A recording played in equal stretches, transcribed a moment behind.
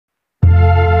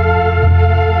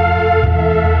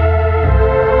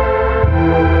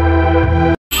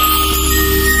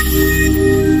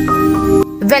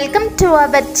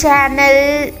our channel.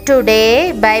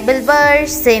 Today Bible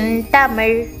verse in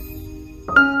Tamil.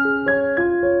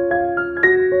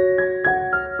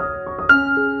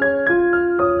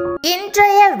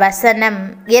 இன்றைய வசனம்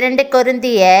 2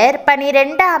 கொரிந்தியர்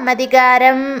 12ஆம்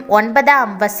அதிகாரம்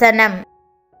 9ஆம் வசனம்.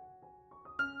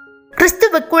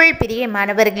 கிறிஸ்துவுக்குள்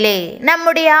பிரியமானவர்களே,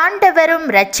 நம்முடைய ஆண்டவரும்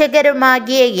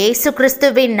இரட்சகருமாகிய இயேசு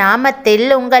கிறிஸ்துவின் நாமத்தில்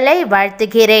உங்களை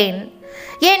வாழ்த்துகிறேன்.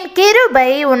 என்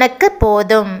கிருபை உனக்கு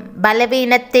போதும்,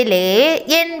 பலவீனத்திலே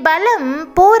என் பலம்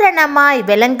பூரணமாய்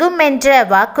விளங்கும் என்ற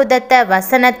வாக்குதத்த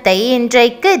வசனத்தை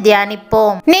இன்றைக்கு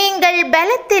தியானிப்போம். நீங்கள்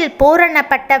பலத்தில்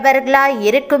பூரணப்பட்டவர்களாய்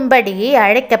இருக்கும்படி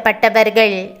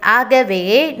அழைக்கப்பட்டவர்கள். ஆகவே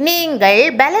நீங்கள்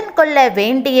பலன் கொள்ள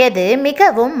வேண்டியது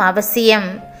மிகவும் அவசியம்.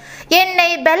 என்னை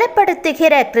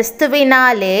பலப்படுத்துகிற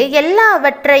கிறிஸ்துவினாலே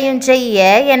எல்லாவற்றையும் செய்ய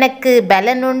எனக்கு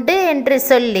பலனுண்டு என்று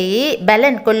சொல்லி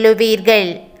பலன்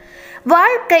கொள்ளுவீர்கள்.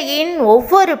 வாழ்க்கையின்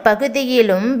ஒவ்வொரு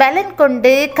பகுதியிலும் பலன்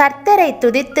கொண்டு கர்த்தரை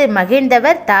துதித்து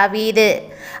மகிழ்ந்தவர் தாவீது.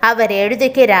 அவர்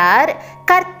எழுதுகிறார்,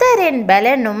 கர்த்தர் என்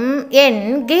பலனும் என்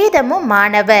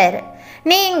கீதமுமானவர்.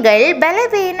 நீங்கள்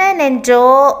பலவீனன் என்றோ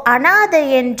அநாதை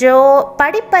என்றோ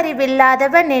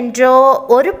படிப்பறிவில்லாதவன் என்றோ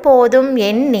ஒருபோதும்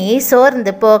எண்ணி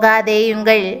சோர்ந்து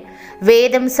போகாதேயுங்கள்.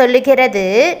 வேதம் சொல்லுகிறது,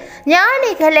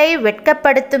 ஞானிகளை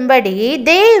வெட்கப்படுத்தும்படி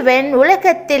தேவன்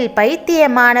உலகத்தில்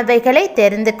பைத்தியமானவைகளை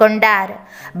தெரிந்து கொண்டார்.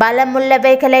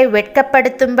 பலமுள்ளவைகளை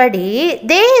வெட்கப்படுத்தும்படி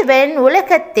தேவன்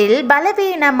உலகத்தில்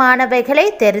பலவீனமானவைகளை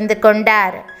தெரிந்து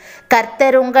கொண்டார்.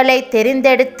 கர்த்தர் உங்களை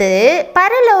தெரிந்தெடுத்து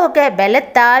பரலோக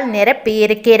பலத்தால்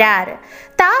நிரப்பியிருக்கிறார்.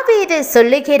 தாவீது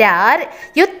சொல்லுகிறார்,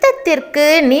 யுத்தத்திற்கு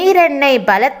நீர் என்னை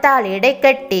பலத்தால்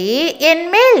இடைக்கட்டி என்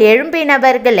மேல்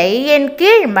எழும்பினவர்களை என்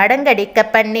கீழ் மடங்கடிக்க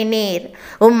பண்ணினீர்.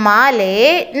 உம்மாலே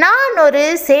நான் ஒரு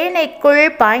சேனைக்குள்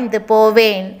பாய்ந்து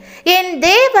போவேன், என்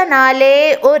தேவனாலே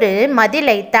ஒரு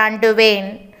மதிலை தாண்டுவேன்.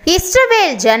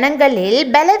 இஸ்ரவேல் ஜனங்களில்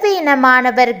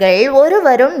பலவீனமானவர்கள்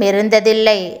ஒருவரும்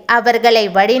இருந்ததில்லை. அவர்களை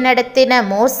வழிநடத்தின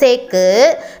மோசேக்கு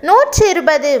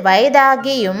 120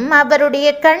 வயதாகியும் அவருடைய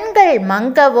கண்கள்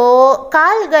மங்கவோ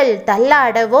கால்கள்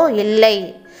தள்ளாடவோ இல்லை.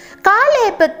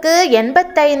 காலேபுக்கு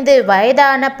 85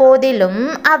 வயதான போதிலும்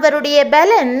அவருடைய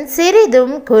பலன்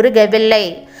சிறிதும் குறுகவில்லை.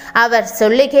 அவர்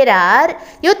சொல்லுகிறார்,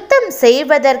 யுத்தம்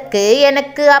செய்வதற்கு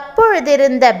எனக்கு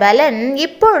அப்பொழுதிருந்த பலன்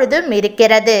இப்பொழுதும்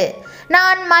இருக்கிறது.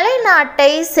 நான் மலை நாட்டை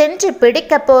சென்று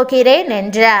பிடிக்கப் போகிறேன்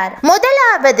என்றார்.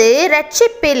 முதலாவது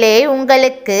இரட்சிப்பிலே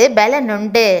உங்களுக்கு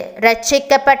பலனுண்டு.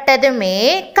 இரட்சிக்கப்பட்டதுமே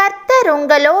கர்த்தர்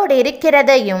உங்களோடு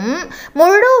இருக்கிறதையும்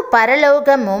முழு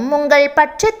பரலோகமும் உங்கள்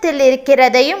பட்சத்தில்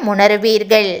இருக்கிறதையும்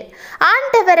உணர்வீர்கள்.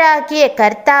 ஆண்டவராகிய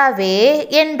கர்த்தாவே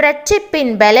என்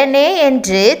இரட்சிப்பின் பலனே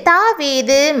என்று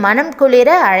தாவீது மனம் குளிர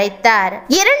அழைத்தார்.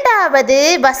 இரண்டாவது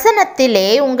வசனத்திலே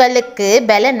உங்களுக்கு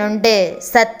பலனுண்டு.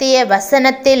 சத்திய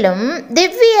வசனத்திலும்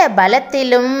திவ்ய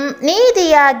பலத்திலும்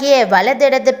நீதியாகிய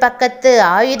வலதிடது பக்கத்து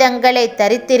ஆயுதங்களை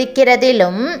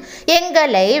தரித்திருக்கிறதிலும்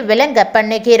எங்களை விளங்க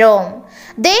பண்ணுகிறோம்.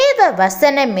 தேவ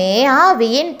வசனமே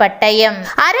ஆவியின் பட்டயம்.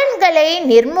 அரண்களை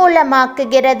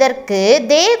நிர்மூலமாக்குகிறதற்கு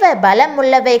தேவ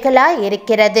பலமுள்ளவைகளாய்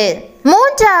இருக்கிறது.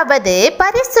 மூன்றாவது,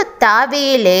 பரிசுத்த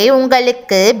ஆவியிலே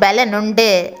உங்களுக்கு பலனுண்டு.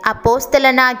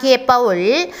 அப்போஸ்தலனாகிய பவுல்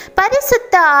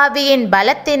பரிசுத்த ஆவியின்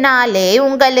பலத்தினாலே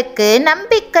உங்களுக்கு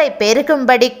நம்பிக்கை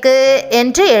பெருகும்படிக்கு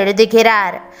என்று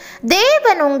எழுதுகிறார்.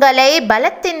 தேவன் உங்களை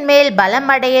பலத்தின் மேல்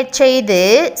பலமடைய செய்து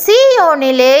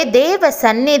சீயோனிலே தேவ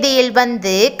சந்நிதியில்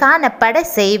வந்து காணப்பட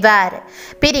செய்வார்.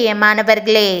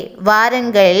 பிரியமானவர்களே,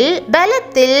 வாருங்கள்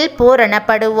பலத்தில்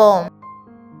பூரணப்படுவோம்.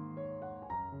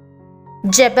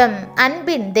 ஜெபம்.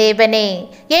 அன்பின் தேவனே,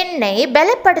 என்னை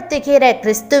பலப்படுத்துகிற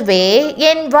கிறிஸ்துவே,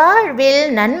 என் வாழ்வில்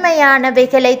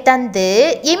நன்மையானவைகளை தந்து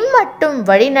இம்மட்டும்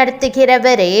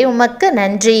வழிநடத்துகிறவரே, உமக்கு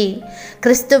நன்றி.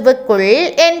 கிறிஸ்துவுக்குள்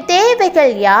என்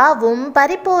தேவைகள் யாவும்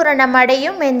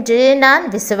பரிபூரணமடையும் என்று நான்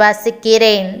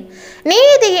விசுவாசிக்கிறேன்.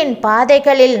 நீதியின்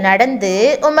பாதைகளில் நடந்து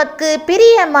உமக்கு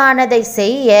பிரியமானதை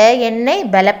செய்ய என்னை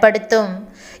பலப்படுத்தும்.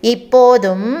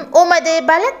 இப்போதும் உமது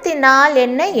பலத்தினால்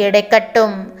என்னை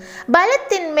இடைக்கட்டும்.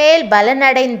 பலத்தின் மேல்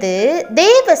பலனடைந்து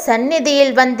தேவ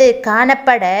சந்நிதியில் வந்து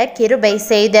காணப்பட கிருபை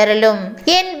செய்தருளும்.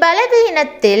 என்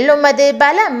பலவீனத்தில் உமது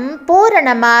பலம்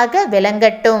பூரணமாக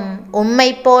விளங்கட்டும். உம்மை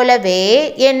போலவே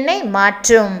என்னை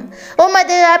மாற்றும்.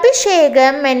 உமது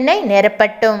அபிஷேகம் என்னை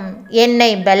நிரப்பட்டும்.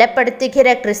 என்னை பலப்படுத்துகிற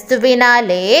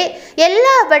கிறிஸ்துவினாலே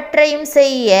எல்லாவற்றையும்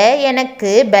செய்ய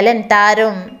எனக்கு பலன்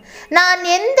தாரும். நான்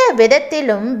எந்த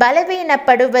விதத்திலும்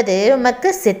பலவீனப்படுவது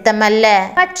உமக்கு சித்தமல்ல.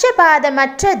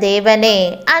 பட்சபாதமற்ற தேவனே,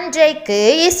 அன்றைக்கு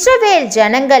இஸ்ரவேல்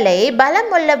ஜனங்களை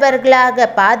பலமுள்ளவர்களாக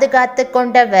பாதுகாத்து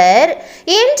கொண்டவர்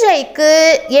இன்றைக்கு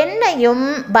என்னையும்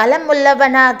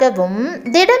பலமுள்ளவனாகவும்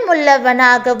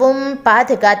திடமுள்ளவனாகவும்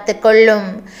பாதுகாத்து கொள்ளும்.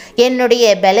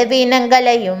 என்னுடைய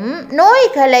பலவீனங்களையும்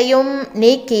நோய்களையும்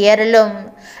நீக்கியருளும்.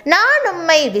 நான்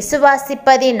உம்மை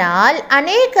விசுவாசிப்பதினால்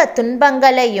அநேக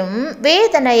துன்பங்களையும்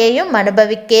வேதனையையும்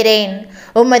அனுபவிக்கிறேன்.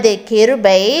 உமது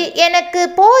கிருபை எனக்கு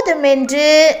போதுமென்று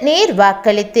நீர்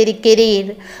வாக்களித்திருக்கிறீர்.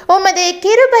 உமது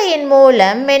கிருபையின்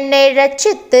மூலம் என்னை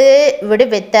இரட்சித்து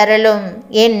விடுவித்தருளும்.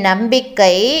 என்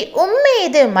நம்பிக்கை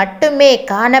உம்மீது மட்டுமே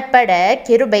காணப்பட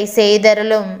கிருபை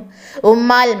செய்தருளும்.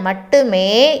 உம்மால்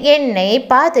மட்டுமே என்னை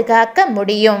பாதுகாக்க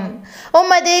முடியும்.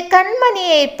 உமது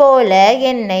கண்மணியைப் போல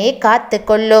என்னை காத்து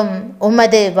கொள்ளும்.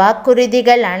 உமது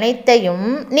வாக்குறுதிகள் அனைத்தையும்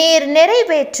நீர்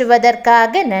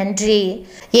நிறைவேற்றுவதற்காக நன்றி.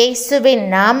 இயேசுவின்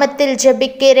நாமத்தில்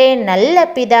ஜெபிக்கிறேன் நல்ல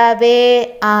பிதாவே,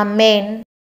 ஆமேன்.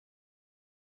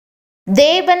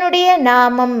 தேவனுடைய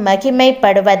நாமம்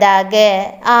மகிமைப்படுவதாக.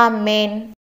 ஆமேன்.